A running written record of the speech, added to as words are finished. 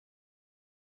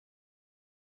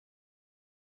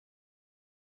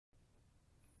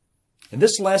In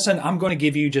this lesson, I'm going to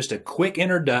give you just a quick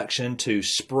introduction to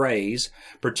sprays,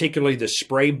 particularly the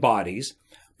spray bodies.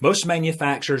 Most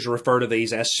manufacturers refer to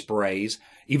these as sprays,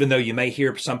 even though you may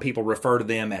hear some people refer to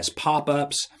them as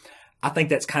pop-ups. I think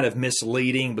that's kind of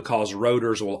misleading because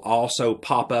rotors will also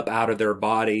pop up out of their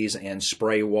bodies and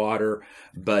spray water.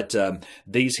 But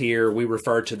these here, we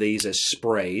refer to these as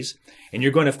sprays. And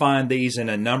you're going to find these in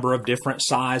a number of different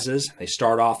sizes. They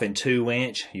start off in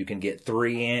 2-inch. You can get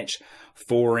 3-inch.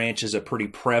 4-inch is a pretty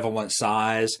prevalent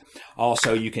size.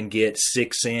 Also, you can get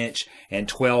 6-inch and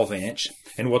 12-inch.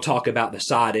 And we'll talk about the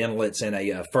side inlets in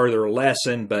a further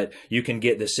lesson, but you can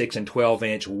get the 6 and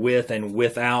 12-inch with and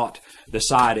without the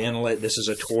side inlet. This is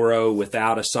a Toro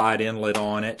without a side inlet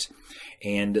on it.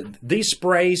 And these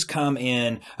sprays come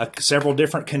in several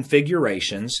different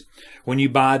configurations. When you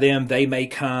buy them, they may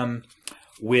come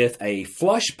with a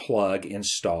flush plug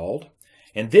installed.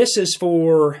 And this is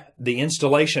for the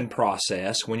installation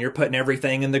process. When you're putting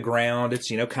everything in the ground, it's,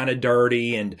 kind of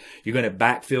dirty, and you're going to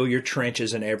backfill your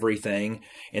trenches and everything.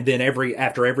 And then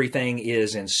after everything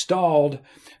is installed,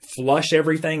 flush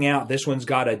everything out. This one's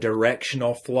got a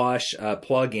directional flush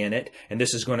plug in it. And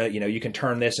this is going to, you can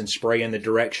turn this and spray in the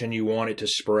direction you want it to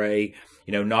spray.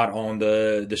 Not on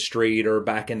the street or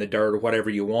back in the dirt or whatever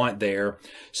you want there,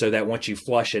 so that once you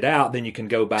flush it out, then you can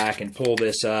go back and pull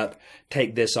this up,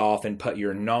 take this off, and put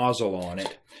your nozzle on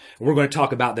it. We're going to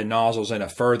talk about the nozzles in a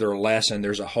further lesson.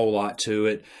 There's a whole lot to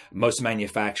it. Most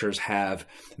manufacturers have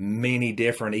many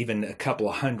different, even a couple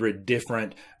of hundred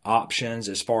different options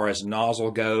as far as nozzle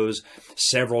goes.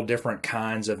 Several different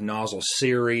kinds of nozzle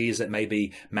series that may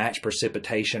be match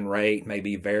precipitation rate,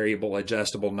 maybe variable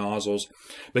adjustable nozzles.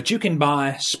 But you can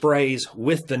buy sprays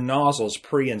with the nozzles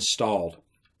pre-installed.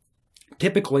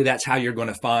 Typically, that's how you're going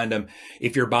to find them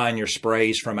if you're buying your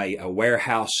sprays from a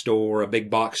warehouse store, a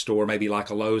big box store, maybe like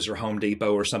a Lowe's or Home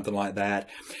Depot or something like that.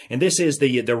 And this is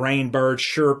the Rainbird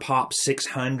Sure Pop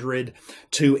 600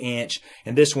 2-inch.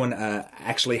 And this one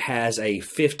actually has a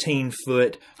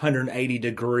 15-foot,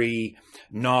 180-degree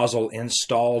nozzle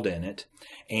installed in it.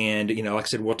 And, like I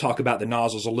said, we'll talk about the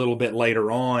nozzles a little bit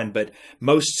later on, but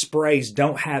most sprays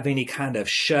don't have any kind of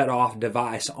shut-off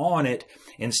device on it.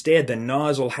 Instead, the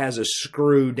nozzle has a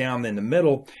screw down in the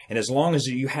middle, and as long as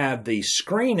you have the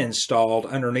screen installed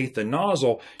underneath the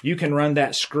nozzle, you can run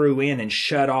that screw in and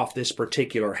shut off this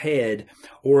particular head.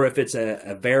 Or if it's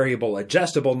a variable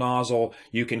adjustable nozzle,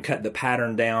 you can cut the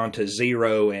pattern down to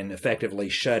 0 and effectively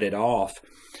shut it off.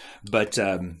 But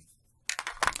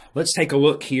let's take a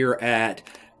look here at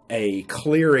a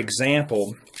clear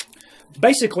example.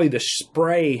 Basically, the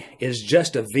spray is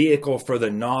just a vehicle for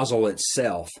the nozzle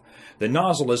itself. The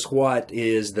nozzle is what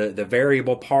is the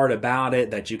variable part about it,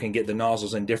 that you can get the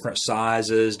nozzles in different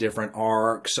sizes, different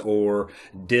arcs, or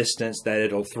distance that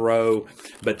it'll throw.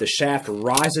 But the shaft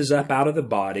rises up out of the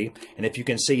body, and if you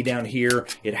can see down here,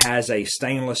 it has a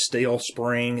stainless steel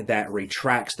spring that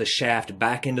retracts the shaft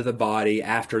back into the body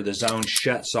after the zone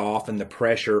shuts off and the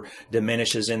pressure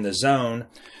diminishes in the zone.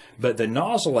 But the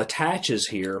nozzle attaches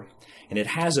here, and it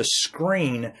has a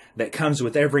screen that comes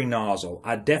with every nozzle.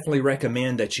 I definitely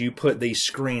recommend that you put these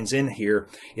screens in here.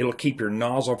 It'll keep your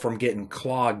nozzle from getting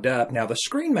clogged up. Now, the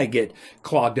screen may get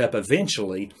clogged up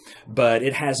eventually, but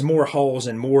it has more holes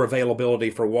and more availability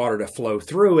for water to flow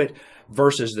through it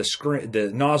versus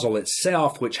the nozzle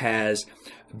itself, which has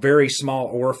very small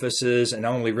orifices and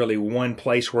only really one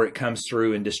place where it comes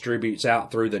through and distributes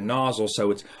out through the nozzle. So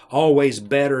it's always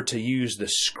better to use the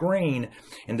screen.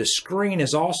 And the screen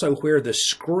is also where the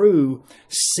screw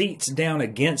seats down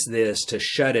against this to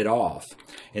shut it off.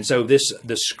 And so the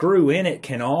screw in it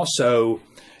can also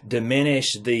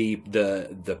diminish the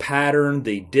pattern,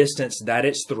 the distance that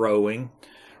it's throwing.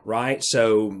 Right,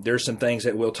 so there's some things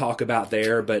that we'll talk about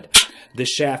there, but this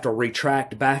shaft will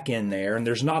retract back in there, and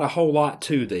there's not a whole lot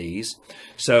to these.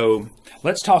 So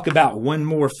let's talk about one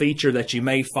more feature that you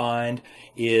may find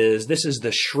is this is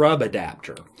the shrub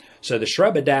adapter. So the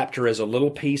shrub adapter is a little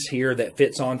piece here that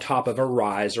fits on top of a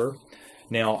riser.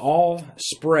 Now, all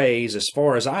sprays, as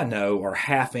far as I know, are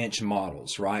 1/2-inch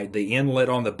models, right? The inlet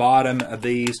on the bottom of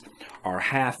these are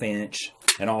 1/2-inch,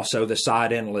 and also the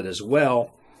side inlet as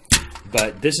well.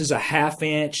 But this is a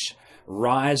 1/2-inch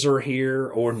riser here,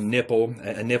 or nipple.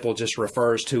 A nipple just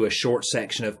refers to a short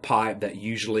section of pipe that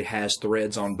usually has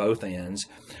threads on both ends.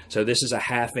 So this is a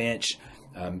 1/2-inch,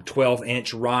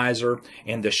 12-inch riser.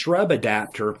 And the shrub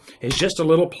adapter is just a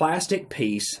little plastic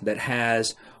piece that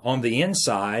has on the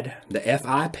inside the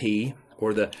FIP,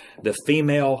 or the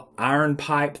female iron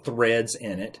pipe threads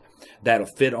in it that'll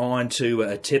fit onto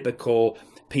a typical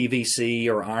PVC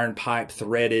or iron pipe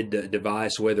threaded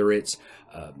device, whether it's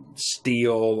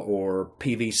steel or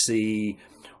PVC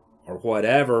or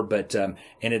whatever, but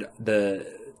the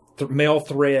male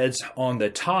threads on the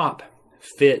top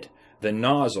fit the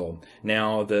nozzle.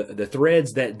 Now, the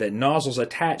threads that nozzles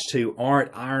attached to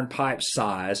aren't iron pipe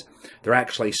size. They're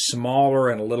actually smaller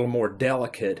and a little more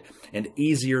delicate and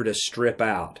easier to strip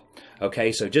out.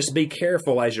 Okay, so just be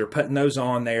careful as you're putting those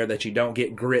on there that you don't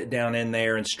get grit down in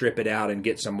there and strip it out and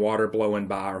get some water blowing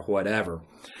by or whatever.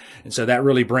 And so that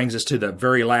really brings us to the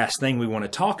very last thing we want to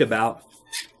talk about,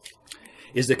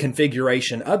 is the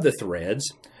configuration of the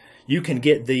threads. You can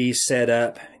get these set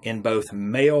up in both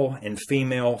male and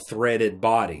female threaded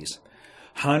bodies.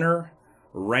 Hunter,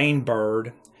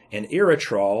 Rainbird, and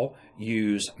Irrigation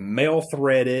use male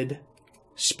threaded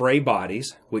spray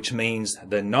bodies, which means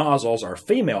the nozzles are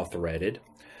female threaded,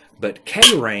 but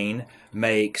K-Rain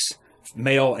makes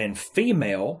male and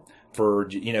female for,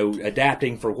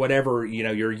 adapting for whatever,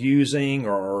 you're using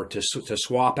or to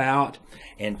swap out.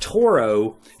 And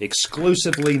Toro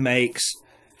exclusively makes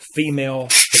female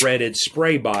threaded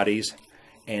spray bodies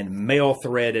and male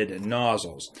threaded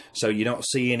nozzles. So you don't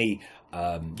see any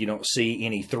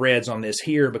threads on this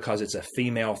here because it's a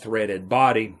female threaded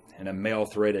body and a male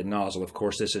threaded nozzle. Of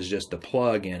course, this is just the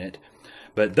plug in it.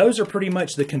 But those are pretty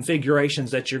much the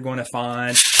configurations that you're going to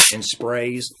find in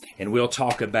sprays, and we'll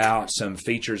talk about some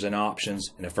features and options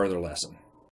in a further lesson.